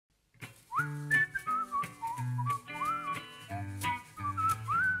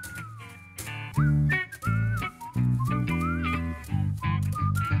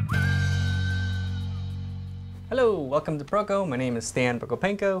Hello, welcome to Proko. My name is Stan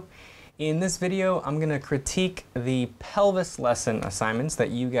Prokopenko. In this video, I'm going to critique the pelvis lesson assignments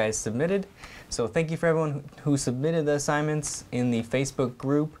that you guys submitted. So thank you for everyone who submitted the assignments in the Facebook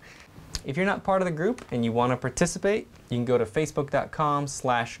group. If you're not part of the group and you want to participate, you can go to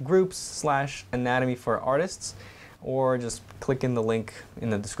facebook.com/groups/anatomy for artists, or just click in the link in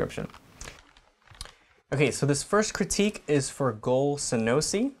the description. Okay, so this first critique is for Gole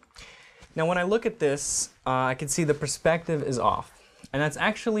Senosi. Now when I look at this, I can see the perspective is off. And that's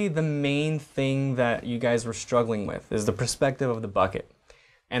actually the main thing that you guys were struggling with, is the perspective of the bucket.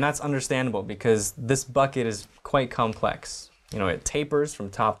 And that's understandable because this bucket is quite complex. You know, it tapers from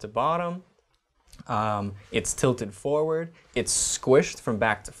top to bottom, it's tilted forward, it's squished from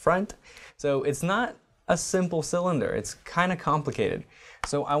back to front. So it's not a simple cylinder, it's kind of complicated.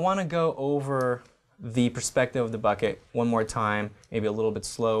 So I want to go over the perspective of the bucket one more time, maybe a little bit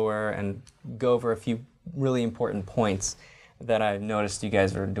slower, and go over a few really important points that I've noticed you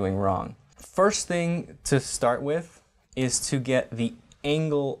guys are doing wrong. First thing to start with is to get the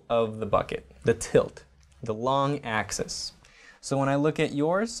angle of the bucket, the tilt, the long axis. So when I look at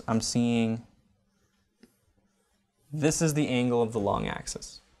yours, I'm seeing this is the angle of the long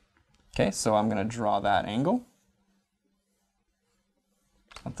axis. Okay, so I'm going to draw that angle.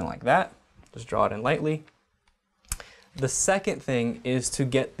 Something like that. Just draw it in lightly. The second thing is to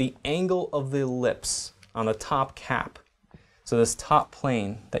get the angle of the ellipse on the top cap. So this top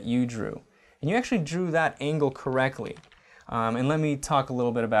plane that you drew. And you actually drew that angle correctly. And let me talk a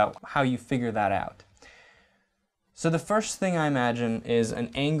little bit about how you figure that out. So the first thing I imagine is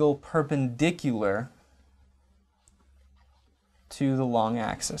an angle perpendicular to the long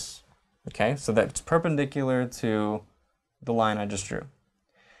axis. Okay, so that's perpendicular to the line I just drew.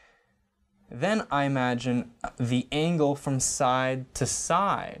 Then I imagine the angle from side to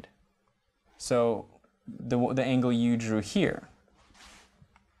side. So the angle you drew here.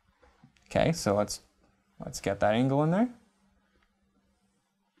 Okay, so let's get that angle in there.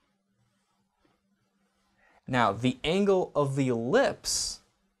 Now the angle of the ellipse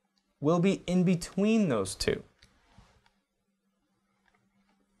will be in between those two.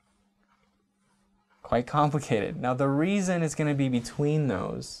 Quite complicated. Now the reason it's going to be between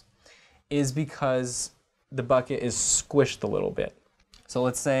those is because the bucket is squished a little bit. So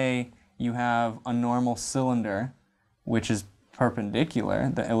let's say you have a normal cylinder which is perpendicular,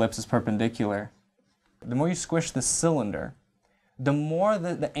 the ellipse is perpendicular. The more you squish the cylinder, the more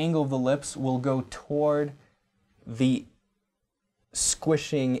the angle of the ellipse will go toward the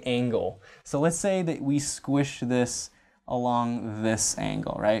squishing angle. So let's say that we squish this along this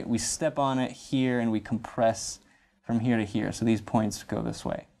angle, right? We step on it here and we compress from here to here. So these points go this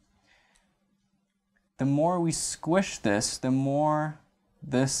way. The more we squish this, the more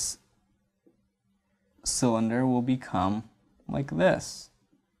this cylinder will become like this.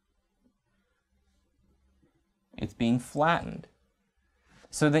 It's being flattened.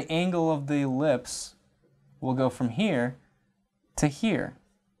 So the angle of the ellipse will go from here to here.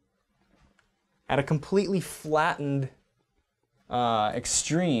 At a completely flattened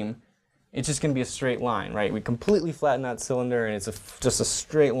extreme, it's just going to be a straight line, right? We completely flatten that cylinder and it's just a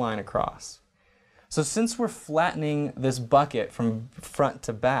straight line across. So since we're flattening this bucket from front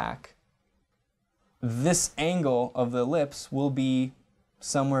to back, this angle of the ellipse will be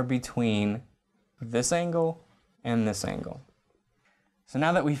somewhere between this angle and this angle. So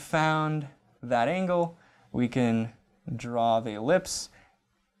now that we've found that angle, we can draw the ellipse.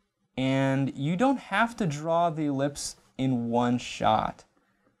 And you don't have to draw the ellipse in one shot.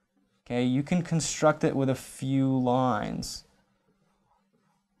 Okay, you can construct it with a few lines.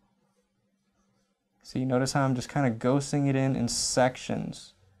 So you notice how I'm just kind of ghosting it in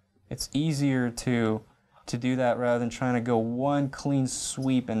sections. It's easier to do that rather than trying to go one clean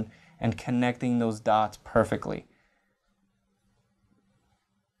sweep and connecting those dots perfectly.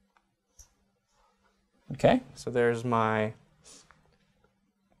 Okay, so there's my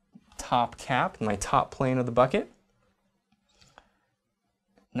top cap, my top plane of the bucket.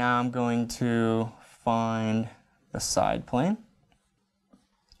 Now I'm going to find the side plane.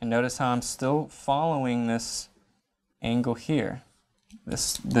 And notice how I'm still following this angle here,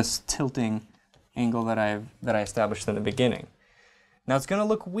 this tilting angle that I established in the beginning. Now it's going to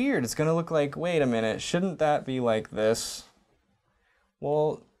look weird. It's going to look like, wait a minute, shouldn't that be like this?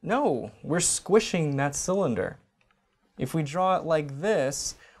 Well, no, we're squishing that cylinder. If we draw it like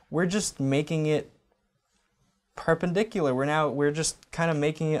this, we're just making it perpendicular. We're just kind of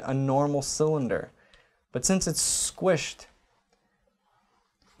making it a normal cylinder. But since it's squished,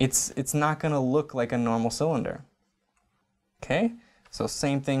 it's not going to look like a normal cylinder. Okay, so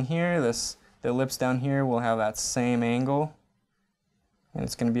same thing here. This The ellipse down here will have that same angle, and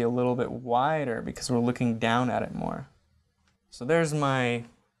it's going to be a little bit wider because we're looking down at it more. So there's my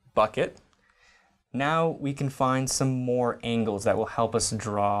bucket. Now we can find some more angles that will help us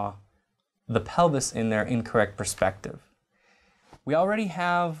draw the pelvis in their incorrect perspective. We already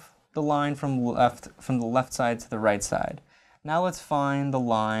have the line from the left side to the right side. Now let's find the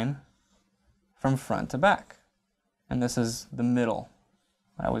line from front to back. And this is the middle.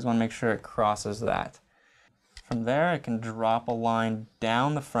 I always want to make sure it crosses that. From there, I can drop a line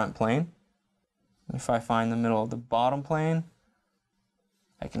down the front plane. If I find the middle of the bottom plane,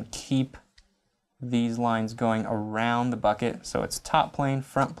 I can keep these lines going around the bucket. So it's top plane,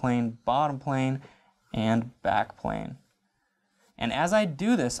 front plane, bottom plane, and back plane. And as I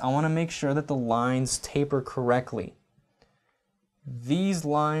do this, I want to make sure that the lines taper correctly. These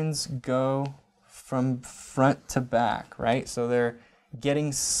lines go from front to back, right? So they're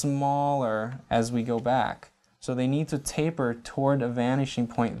getting smaller as we go back. So they need to taper toward a vanishing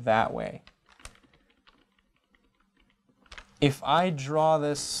point that way. If I draw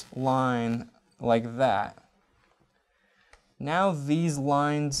this line like that, now these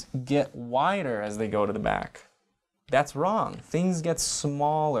lines get wider as they go to the back. That's wrong. Things get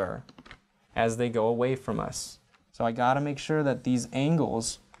smaller as they go away from us. So I gotta make sure that these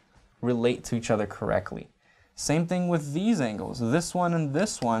angles relate to each other correctly. Same thing with these angles. This one and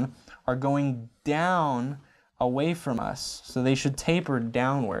this one are going down away from us. So they should taper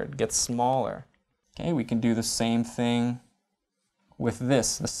downward, get smaller. Okay, we can do the same thing with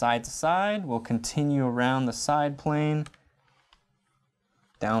this. The side to side will continue around the side plane,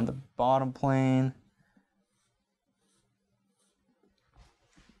 down the bottom plane,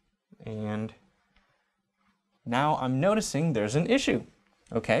 and now I'm noticing there's an issue.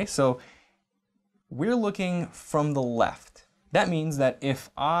 Okay, so we're looking from the left. That means that if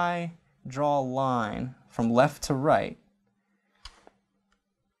I draw a line from left to right,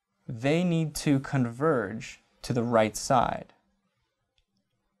 they need to converge to the right side.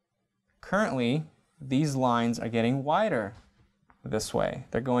 Currently, these lines are getting wider this way.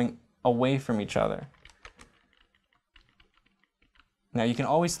 They're going away from each other. Now you can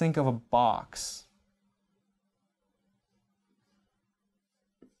always think of a box.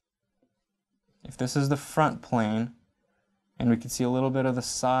 If this is the front plane, and we can see a little bit of the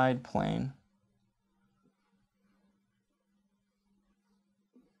side plane,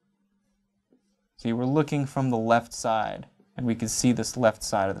 see, we're looking from the left side, and we can see this left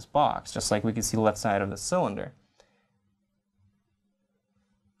side of this box, just like we can see the left side of the cylinder.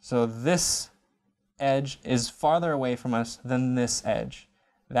 So this edge is farther away from us than this edge.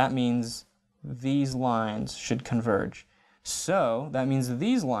 That means these lines should converge. So that means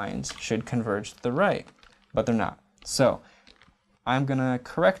these lines should converge to the right, but they're not. So I'm gonna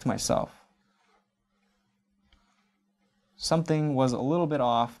correct myself. Something was a little bit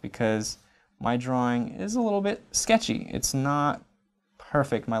off because my drawing is a little bit sketchy. It's not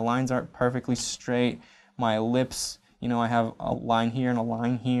perfect. My lines aren't perfectly straight. My ellipse, you know, I have a line here and a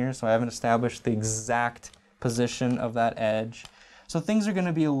line here, so I haven't established the exact position of that edge. So things are going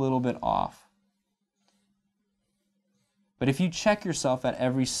to be a little bit off. But if you check yourself at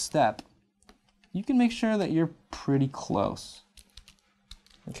every step, you can make sure that you're pretty close.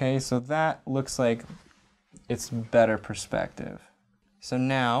 Okay, so that looks like it's better perspective. So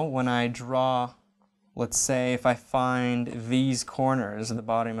now when I draw, let's say if I find these corners at the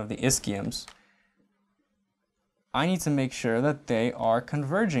bottom of the ischiums, I need to make sure that they are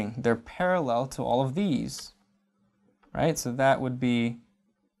converging. They're parallel to all of these, right? So that would be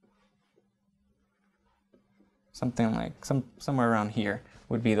something like, somewhere around here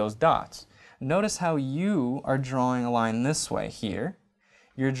would be those dots. Notice how you are drawing a line this way here,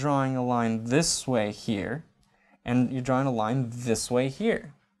 you're drawing a line this way here, and you're drawing a line this way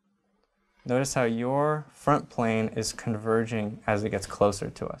here. Notice how your front plane is converging as it gets closer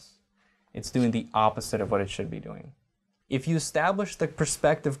to us. It's doing the opposite of what it should be doing. If you establish the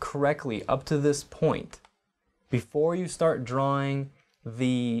perspective correctly up to this point, before you start drawing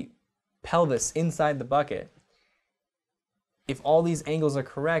the pelvis inside the bucket, if all these angles are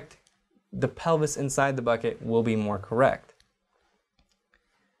correct, the pelvis inside the bucket will be more correct.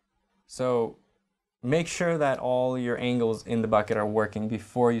 So make sure that all your angles in the bucket are working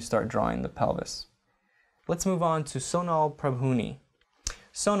before you start drawing the pelvis. Let's move on to Sonal Prabhune.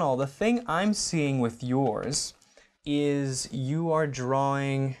 Sonal, the thing I'm seeing with yours is you are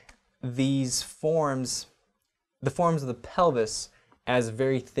drawing these forms, the forms of the pelvis, as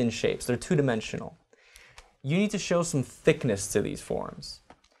very thin shapes. They're two-dimensional. You need to show some thickness to these forms.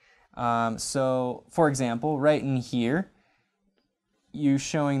 So, for example, right in here, you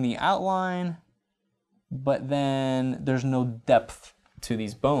showing the outline, but then there's no depth to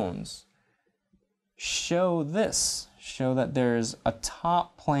these bones. Show this. Show that there's a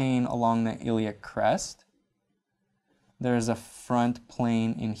top plane along the iliac crest. There's a front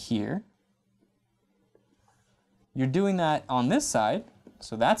plane in here. You're doing that on this side,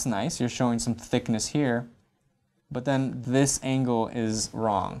 so that's nice. You're showing some thickness here, but then this angle is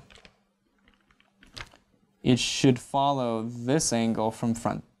wrong. It should follow this angle from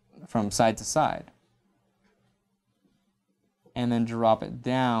side to side, and then drop it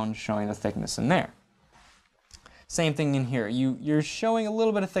down, showing the thickness in there. Same thing in here. You're showing a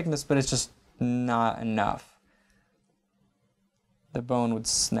little bit of thickness, but it's just not enough. The bone would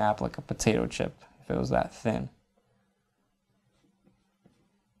snap like a potato chip if it was that thin.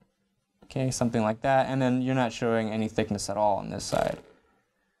 Okay, something like that, and then you're not showing any thickness at all on this side.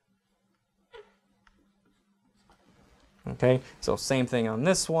 Okay, so same thing on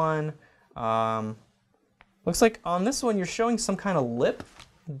this one. Looks like on this one you're showing some kind of lip,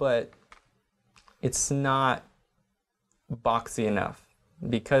 but it's not boxy enough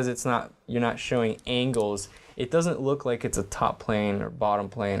because you're not showing angles. It doesn't look like it's a top plane or bottom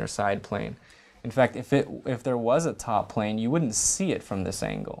plane or side plane. In fact, if there was a top plane, you wouldn't see it from this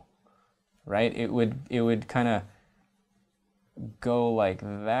angle, right? It would kind of go like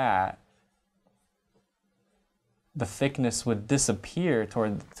that. The thickness would disappear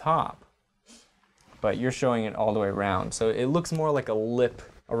toward the top, but you're showing it all the way around. So it looks more like a lip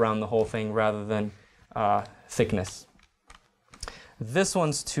around the whole thing rather than thickness. This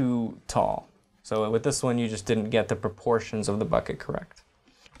one's too tall. So with this one, you just didn't get the proportions of the bucket correct.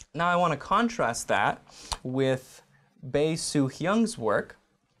 Now I want to contrast that with Soo-Hyoung's work.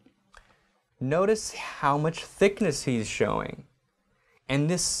 Notice how much thickness he's showing. And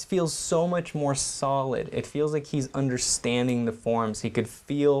this feels so much more solid. It feels like he's understanding the forms. You could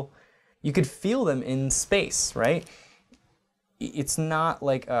feel them in space, right? It's not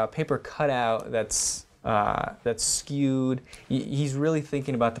like a paper cutout that's skewed. He's really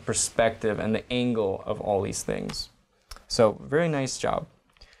thinking about the perspective and the angle of all these things. So very nice job.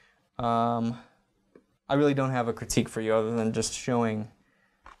 I really don't have a critique for you other than just showing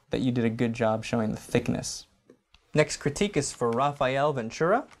that you did a good job showing the thickness. Next critique is for Rafael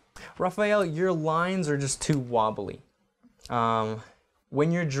Ventura. Rafael, your lines are just too wobbly.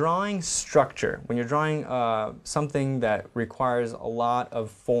 When you're drawing structure, when you're drawing something that requires a lot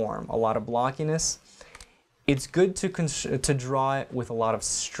of form, a lot of blockiness, it's good to draw it with a lot of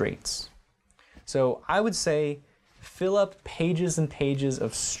straights. So I would say fill up pages and pages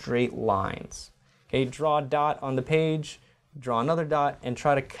of straight lines. Okay, draw a dot on the page, draw another dot, and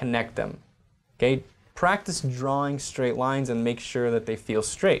try to connect them. Okay, practice drawing straight lines and make sure that they feel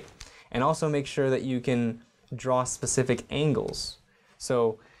straight. And also make sure that you can draw specific angles.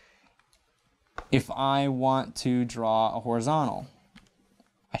 So if I want to draw a horizontal,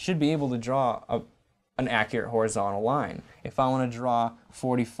 I should be able to draw an accurate horizontal line. If I want to draw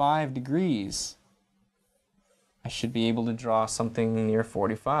 45 degrees, I should be able to draw something near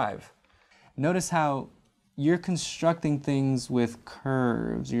 45. Notice how you're constructing things with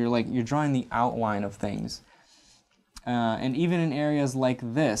curves. You're drawing the outline of things. And even in areas like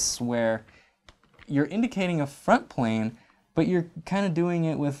this, where you're indicating a front plane, but you're kind of doing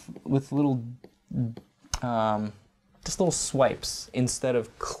it with little, just little swipes instead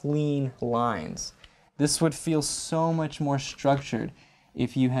of clean lines. This would feel so much more structured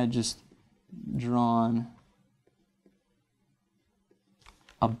if you had just drawn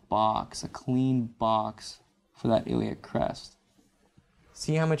a box, a clean box for that iliac crest.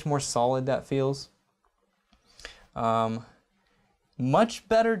 See how much more solid that feels? Much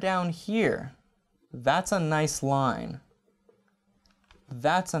better down here. That's a nice line.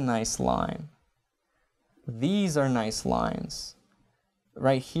 That's a nice line. These are nice lines.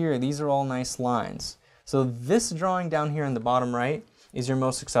 Right here, these are all nice lines. So this drawing down here in the bottom right is your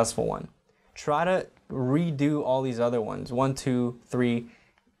most successful one. Try to redo all these other ones. 1, 2, 3.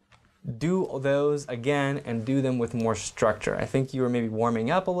 Do those again and do them with more structure. I think you were maybe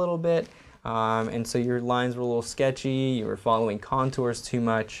warming up a little bit, and so your lines were a little sketchy, you were following contours too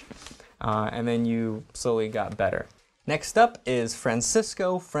much, and then you slowly got better. Next up is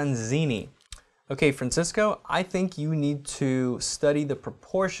Francesco Franzini. Okay, Francesco, I think you need to study the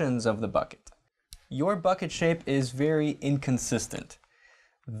proportions of the bucket. Your bucket shape is very inconsistent.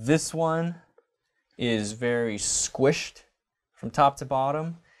 This one is very squished from top to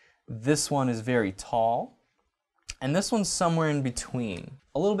bottom. This one is very tall. And this one's somewhere in between,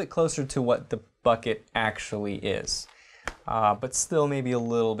 a little bit closer to what the bucket actually is, but still maybe a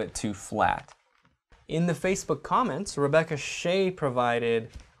little bit too flat. In the Facebook comments, Rebecca Shea provided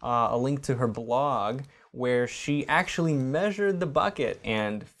a link to her blog where she actually measured the bucket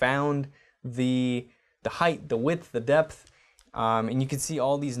and found the height, the width, the depth, and you can see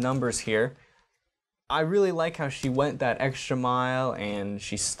all these numbers here. I really like how she went that extra mile and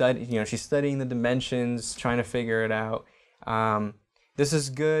she's studying the dimensions, trying to figure it out. This is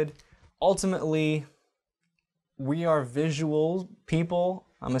good. Ultimately, we are visual people,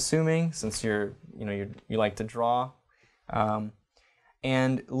 I'm assuming, since you like to draw.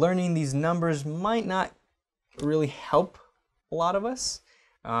 And learning these numbers might not really help a lot of us.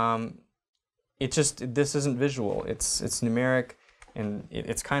 This isn't visual, it's numeric, and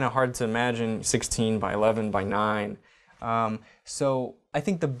it's kind of hard to imagine 16 by 11 by 9. So I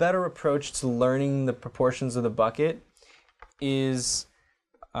think the better approach to learning the proportions of the bucket is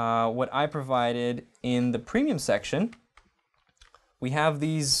what I provided in the premium section. We have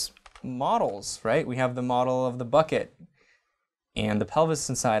these models, right? We have the model of the bucket and the pelvis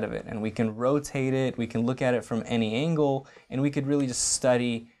inside of it, and we can rotate it, we can look at it from any angle, and we could really just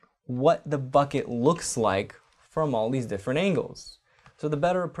study what the bucket looks like from all these different angles. So the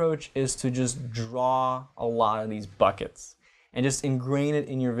better approach is to just draw a lot of these buckets and just ingrain it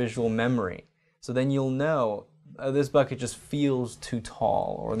in your visual memory. So then you'll know this bucket just feels too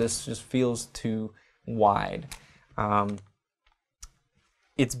tall, or this just feels too wide.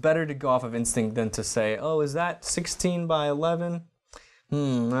 It's better to go off of instinct than to say, oh, is that 16 by 11?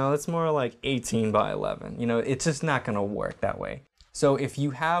 No, it's more like 18 by 11. It's just not going to work that way. So if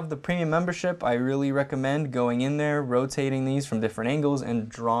you have the premium membership, I really recommend going in there, rotating these from different angles, and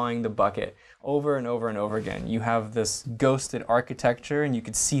drawing the bucket over and over and over again. You have this ghosted architecture, and you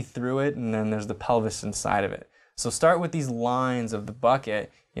can see through it, and then there's the pelvis inside of it. So start with these lines of the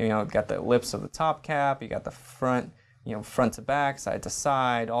bucket. Got the ellipse of the top cap, you got the front, front to back, side to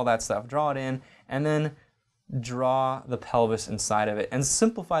side, all that stuff. Draw it in, and then draw the pelvis inside of it. And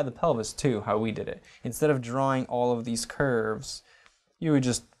simplify the pelvis too, how we did it. Instead of drawing all of these curves, you would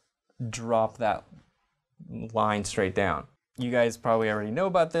just drop that line straight down. You guys probably already know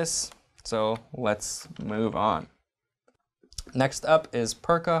about this, so let's move on. Next up is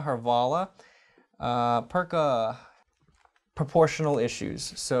Pirkka Harvala. Pirkka proportional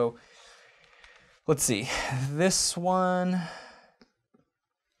issues. So let's see, this one,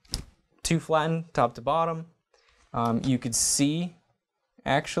 too flattened top to bottom. You could see,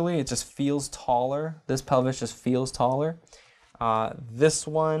 actually, it just feels taller. This pelvis just feels taller. This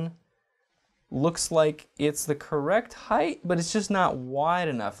one looks like it's the correct height, but it's just not wide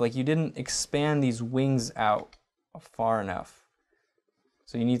enough. Like you didn't expand these wings out far enough.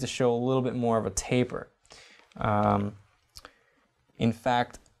 So you need to show a little bit more of a taper. In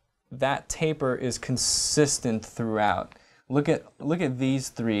fact, that taper is consistent throughout. Look at these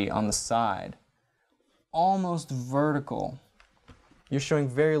three on the side. Almost vertical. You're showing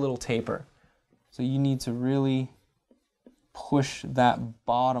very little taper. So you need to really push that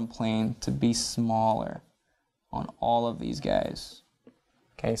bottom plane to be smaller on all of these guys.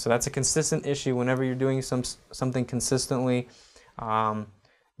 Okay, so that's a consistent issue whenever you're doing something consistently.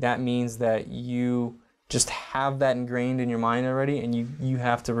 That means that you just have that ingrained in your mind already, and you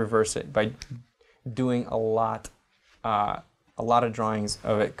have to reverse it by doing a lot of drawings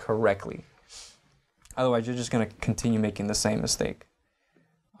of it correctly. Otherwise, you're just going to continue making the same mistake.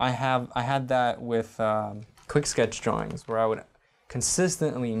 I had that with quick sketch drawings where I would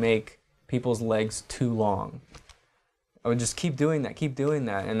consistently make people's legs too long. I would just keep doing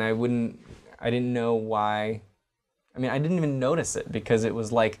that, and I didn't know why. I mean, I didn't even notice it because it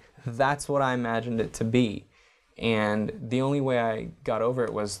was like, that's what I imagined it to be. And the only way I got over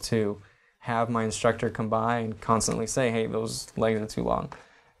it was to have my instructor come by and constantly say, hey, those legs are too long.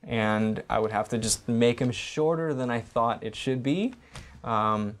 And I would have to just make them shorter than I thought it should be.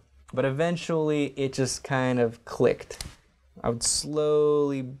 But eventually it just kind of clicked. I would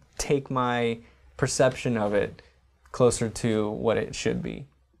slowly take my perception of it closer to what it should be.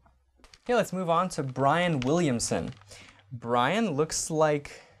 Okay, let's move on to Brian Williamson. Brian, looks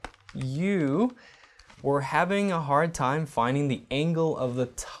like you were having a hard time finding the angle of the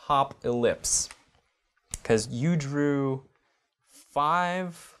top ellipse because you drew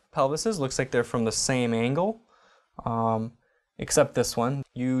 5 pelvises. Looks like they're from the same angle, except this one.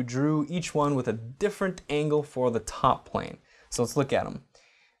 You drew each one with a different angle for the top plane. So let's look at them.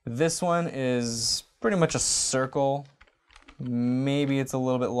 This one is pretty much a circle. Maybe it's a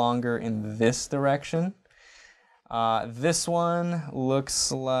little bit longer in this direction. This one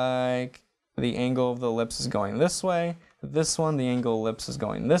looks like the angle of the ellipse is going this way. This one, the angle of the ellipse is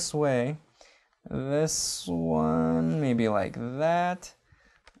going this way. This one, maybe like that.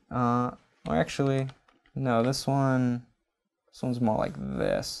 Or actually, No, this one's more like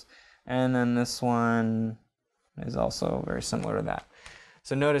this. And then this one is also very similar to that.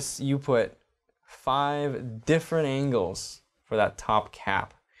 So notice you put 5 different angles for that top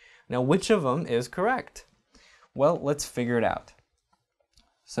cap. Now, which of them is correct? Well, let's figure it out.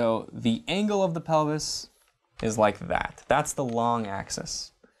 So the angle of the pelvis is like that. That's the long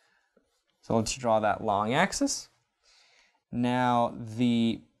axis. So let's draw that long axis. Now,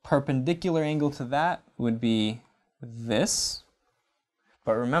 the perpendicular angle to that would be this.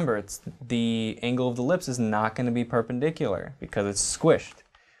 But remember, it's the angle of the ellipse is not going to be perpendicular because it's squished.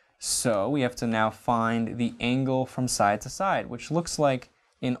 So we have to now find the angle from side to side, which looks like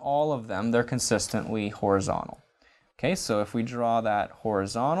in all of them, they're consistently horizontal. Okay, so if we draw that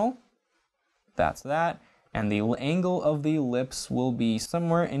horizontal, that's that. And the angle of the ellipse will be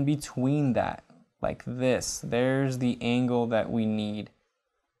somewhere in between that, like this. There's the angle that we need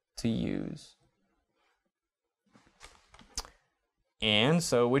to use. And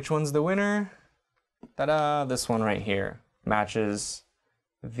so which one's the winner? Ta-da, this one right here matches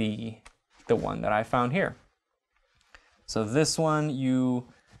the one that I found here. So this one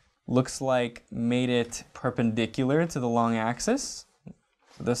looks like made it perpendicular to the long axis.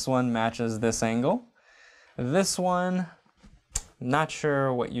 This one matches this angle. This one, not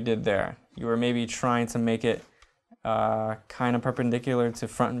sure what you did there. You were maybe trying to make it kind of perpendicular to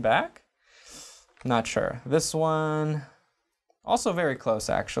front and back. Not sure. This one, also very close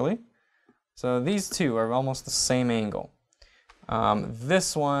actually. So these two are almost the same angle.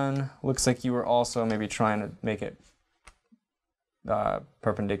 This one looks like you were also maybe trying to make it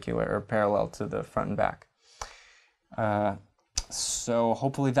perpendicular or parallel to the front and back. So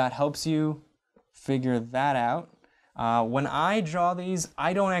hopefully that helps you figure that out. When I draw these,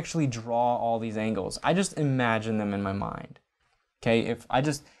 I don't actually draw all these angles. I just imagine them in my mind. Okay,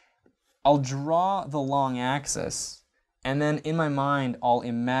 I'll draw the long axis, and then in my mind, I'll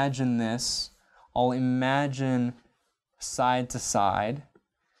imagine this. I'll imagine side to side,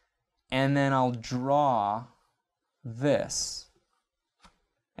 and then I'll draw this.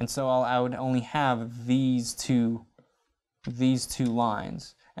 And so I would only have these two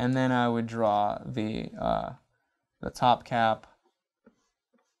lines, and then I would draw the top cap,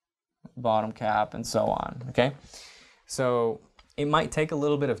 bottom cap, and so on. Okay, so it might take a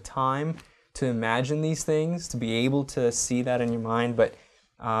little bit of time to imagine these things, to be able to see that in your mind, but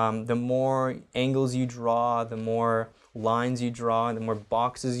the more angles you draw, the more lines you draw, the more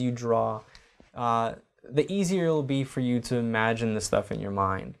boxes you draw, the easier it'll be for you to imagine the stuff in your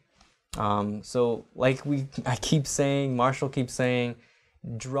mind. So like I keep saying, Marshall keeps saying,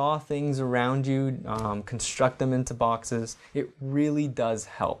 draw things around you, construct them into boxes. It really does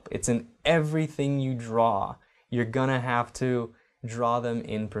help. It's in everything you draw. You're gonna have to draw them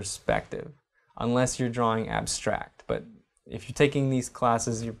in perspective, unless you're drawing abstract. But if you're taking these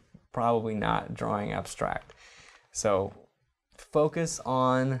classes, you're probably not drawing abstract. So focus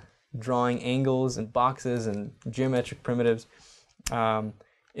on drawing angles and boxes and geometric primitives.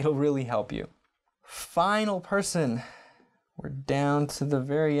 It'll really help you. Final person, we're down to the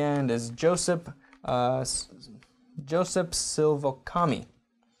very end, is Josip SilvOkami.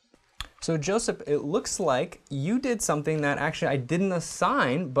 So Josip, it looks like you did something that actually I didn't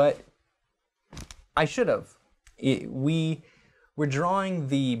assign, but I should have. We're drawing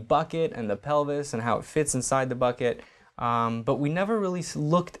the bucket and the pelvis and how it fits inside the bucket, but we never really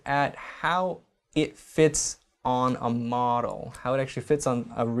looked at how it fits on a model, how it actually fits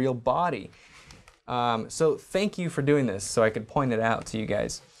on a real body. So thank you for doing this so I could point it out to you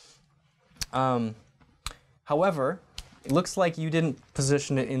guys. However, it looks like you didn't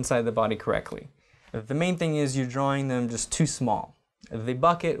position it inside the body correctly. The main thing is you're drawing them just too small. The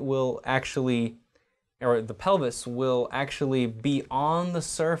bucket will actually, or the pelvis will actually be on the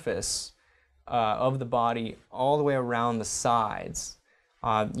surface of the body all the way around the sides.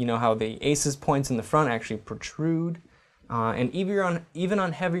 You know how the aces points in the front actually protrude, and even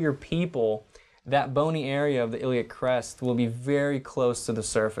on heavier people, that bony area of the iliac crest will be very close to the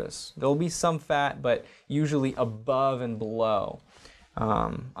surface. There will be some fat, but usually above and below.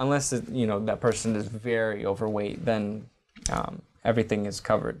 Unless that person is very overweight, then everything is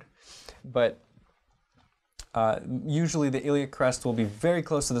covered. But usually the iliac crest will be very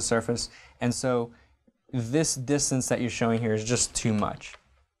close to the surface, and so this distance that you're showing here is just too much.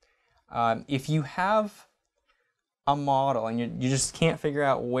 If you have a model and you just can't figure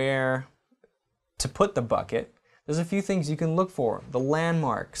out where to put the bucket, there's a few things you can look for. The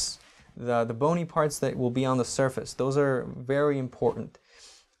landmarks, the bony parts that will be on the surface, those are very important.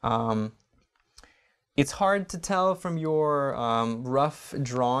 It's hard to tell from your rough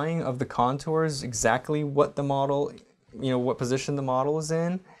drawing of the contours exactly what the model, what position the model is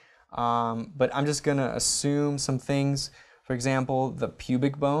in. But I'm just gonna assume some things. For example, the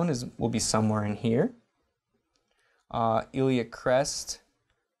pubic bone will be somewhere in here. Iliac crest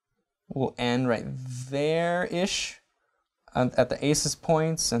will end right there-ish at the aces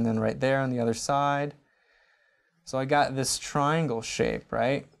points, and then right there on the other side. So I got this triangle shape,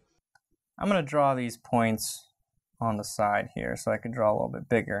 right? I'm going to draw these points on the side here so I can draw a little bit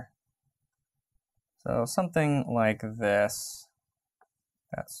bigger. So something like this.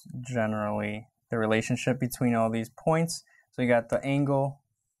 That's generally the relationship between all these points. So you got the angle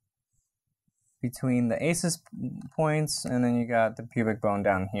between the aces points, and then you got the pubic bone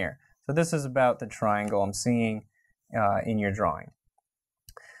down here. So this is about the triangle I'm seeing in your drawing.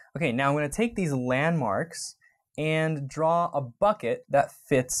 Okay, now I'm going to take these landmarks and draw a bucket that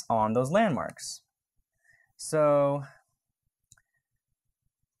fits on those landmarks. So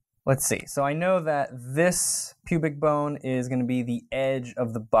let's see. So I know that this pubic bone is going to be the edge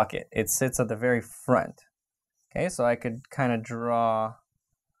of the bucket. It sits at the very front. Okay, so I could kind of draw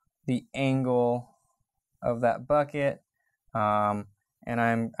the angle of that bucket. And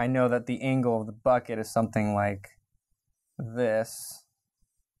I know that the angle of the bucket is something like this.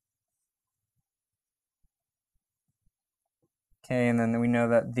 Okay, and then we know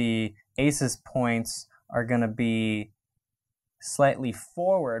that the aces points are going to be slightly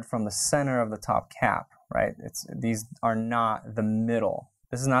forward from the center of the top cap, right? These are not the middle.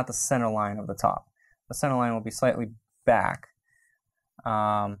 This is not the center line of the top. The center line will be slightly back.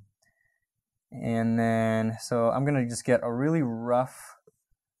 And then, so I'm going to just get a really rough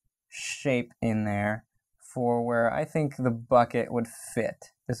shape in there for where I think the bucket would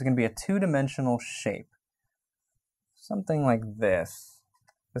fit. This is going to be a two-dimensional shape. Something like this.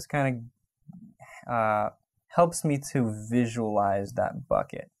 This kind of helps me to visualize that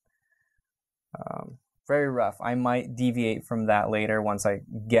bucket. Very rough. I might deviate from that later once I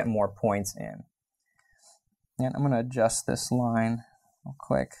get more points in. And I'm going to adjust this line real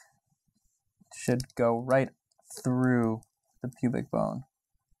quick. It should go right through the pubic bone,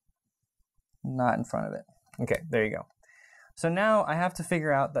 not in front of it. Okay, there you go. So now I have to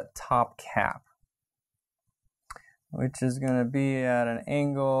figure out the top cap, which is going to be at an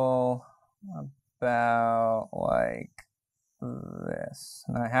angle about like this.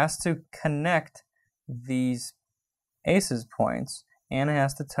 Now it has to connect these aces points, and it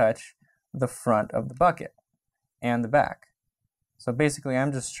has to touch the front of the bucket and the back. So basically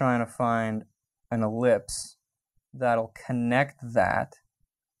I'm just trying to find an ellipse that'll connect that,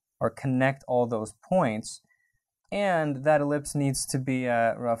 or connect all those points, and that ellipse needs to be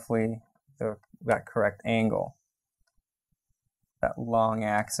at roughly that correct angle. That long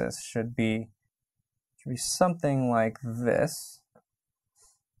axis should be something like this.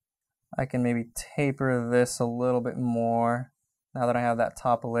 I can maybe taper this a little bit more. Now that I have that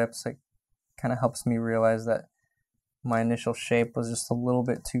top ellipse, it kind of helps me realize that my initial shape was just a little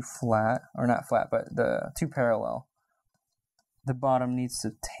bit too flat, or not flat, but too parallel. The bottom needs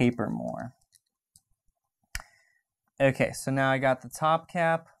to taper more. Okay, so now I got the top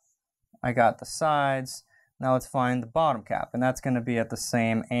cap, I got the sides. Now let's find the bottom cap, and that's going to be at the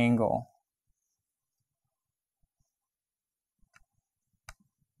same angle.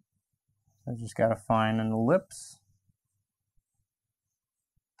 So I just got to find an ellipse.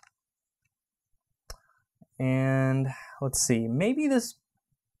 And let's see, maybe this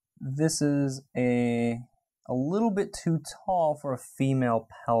is a little bit too tall for a female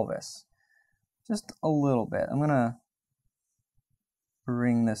pelvis. Just a little bit. I'm going to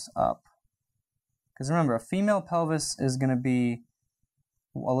bring this up. Because remember, a female pelvis is going to be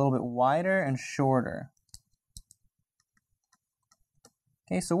a little bit wider and shorter.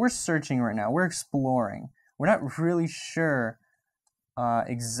 Okay, so we're searching right now. We're exploring. We're not really sure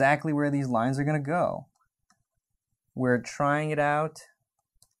exactly where these lines are going to go. We're trying it out,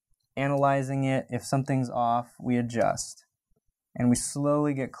 analyzing it. If something's off, we adjust. And we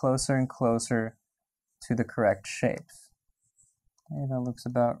slowly get closer and closer to the correct shapes. Okay, that looks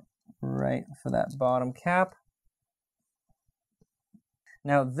about right for that bottom cap.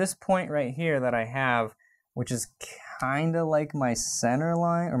 Now this point right here that I have, which is kind of like my center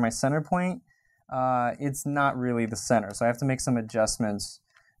line, or my center point, it's not really the center. So I have to make some adjustments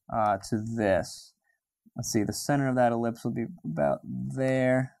to this. Let's see, the center of that ellipse will be about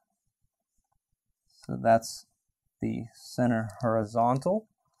there. So that's the center horizontal,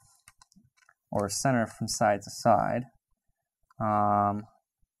 or center from side to side.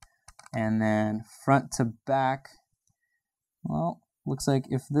 And then front to back, well, looks like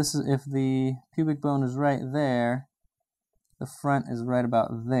if the pubic bone is right there, the front is right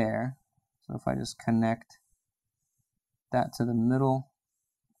about there. So if I just connect that to the middle,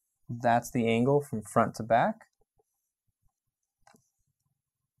 that's the angle from front to back.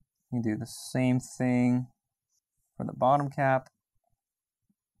 You do the same thing for the bottom cap.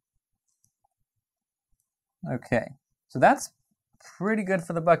 Okay, so that's pretty good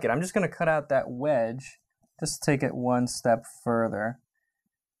for the bucket. I'm just going to cut out that wedge, just take it one step further.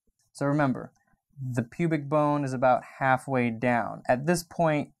 So remember, the pubic bone is about halfway down. At this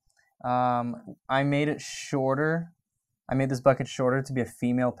point, I made it shorter. I made this bucket shorter to be a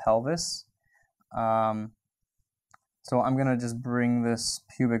female pelvis. So I'm going to just bring this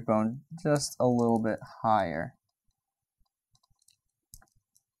pubic bone just a little bit higher.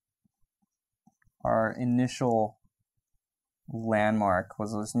 Our initial landmark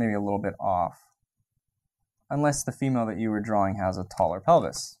was just maybe a little bit off. Unless the female that you were drawing has a taller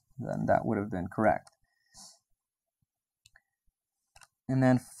pelvis, then that would have been correct. And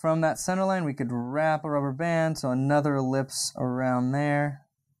then from that center line, we could wrap a rubber band, so another ellipse around there.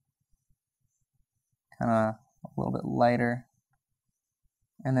 Kind of a little bit lighter.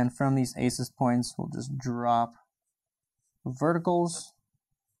 And then from these aces points, we'll just drop verticals.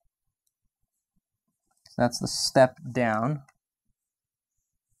 So that's the step down.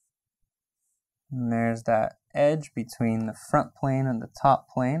 And there's that edge between the front plane and the top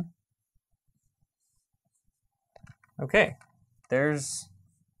plane. Okay, there's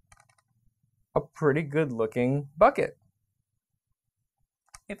a pretty good looking bucket.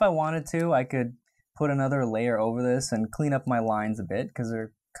 If I wanted to, I could put another layer over this and clean up my lines a bit because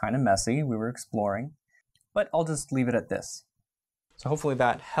they're kind of messy. We were exploring, but I'll just leave it at this. So hopefully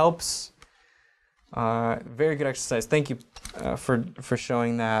that helps. Very good exercise. Thank you for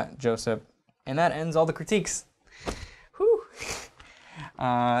showing that, Josip. And that ends all the critiques. Whew.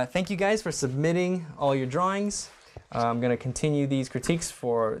 Thank you guys for submitting all your drawings. I'm going to continue these critiques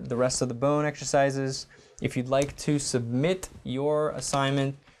for the rest of the bone exercises. If you'd like to submit your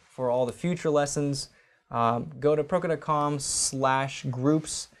assignment for all the future lessons, go to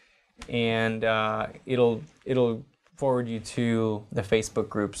proko.com/groups, and it'll forward you to the Facebook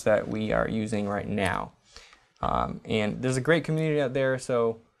groups that we are using right now. And there's a great community out there,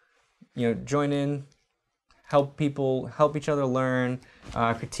 so join in, help each other learn,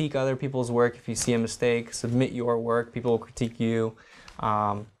 critique other people's work. If you see a mistake, submit your work. People will critique you,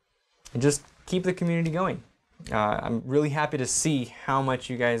 and just keep the community going. I'm really happy to see how much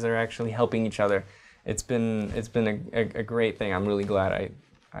you guys are actually helping each other. It's been a great thing. I'm really glad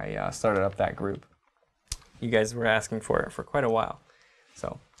I started up that group. You guys were asking for it for quite a while.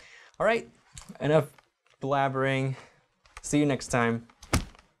 So, all right, enough blabbering. See you next time.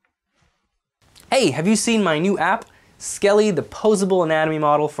 Hey, have you seen my new app, Skelly, the posable anatomy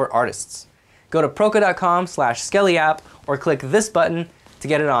model for artists? Go to proko.com/Skelly app or click this button to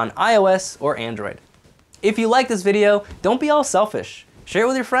get it on iOS or Android. If you like this video, don't be all selfish. Share it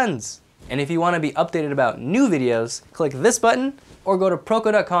with your friends. And if you want to be updated about new videos, click this button or go to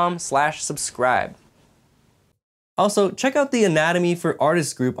proko.com/subscribe. Also, check out the Anatomy for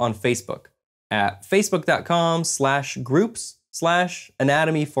Artists group on Facebook at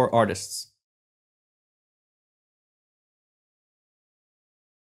facebook.com/groups/anatomy for artists.